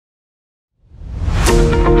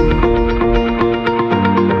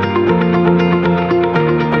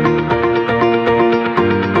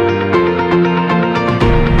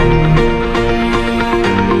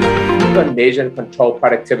can't measure and control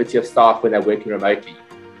productivity of staff when they're working remotely.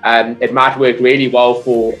 It might work really well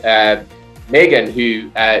for Megan,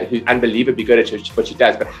 who's unbelievably good at what she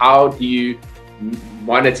does, but how do you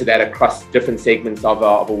monitor that across different segments of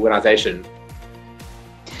an organization?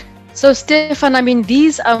 So, Stefan, I mean,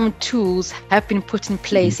 these tools have been put in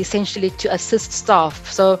place essentially to assist staff.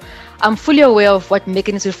 So I'm fully aware of what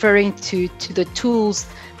Megan is referring to the tools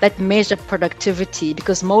that measure productivity,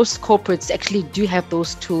 because most corporates actually do have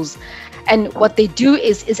those tools. And what they do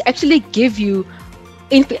is actually give you,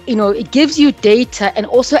 it gives you data and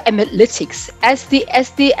also analytics as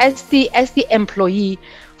the employee,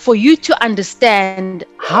 for you to understand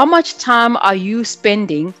how much time are you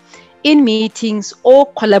spending in meetings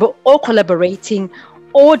or collaborating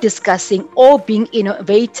or discussing or being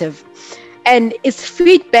innovative. And it's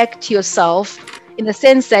feedback to yourself in the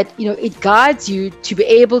sense that, it guides you to be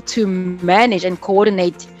able to manage and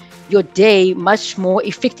coordinate your day much more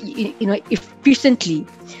efficiently.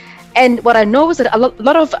 And what I know is that a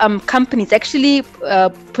lot of companies actually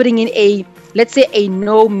putting in let's say a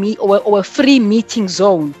no meet or a free meeting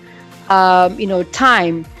zone,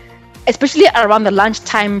 time, especially around the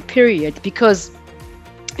lunchtime period, because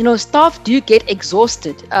staff do get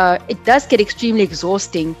exhausted. It does get extremely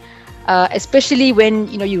exhausting, especially when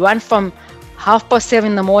you run from 7:30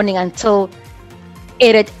 in the morning until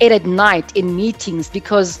 8 at night in meetings.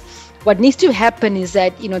 Because what needs to happen is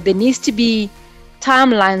that there needs to be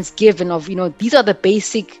timelines given of these are the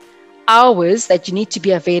basic hours that you need to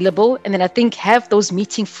be available, and then I think have those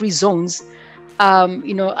meeting free zones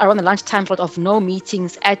around the lunchtime slot of no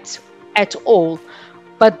meetings at all.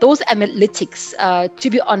 But those analytics, to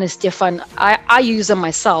be honest, Stefan, I use them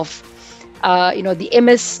myself. The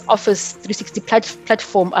MS Office 360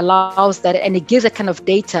 platform allows that, and it gives a kind of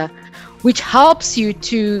data which helps you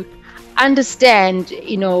to understand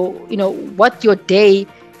what your day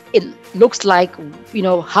it looks like,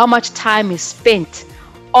 how much time is spent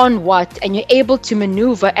on what, and you're able to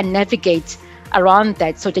maneuver and navigate around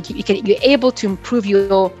that, so that you're able to improve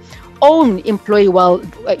your own employee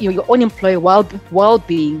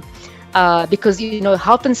well-being, because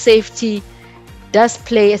health and safety does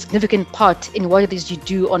play a significant part in what it is you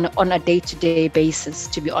do on a day-to-day basis,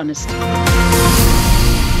 to be honest.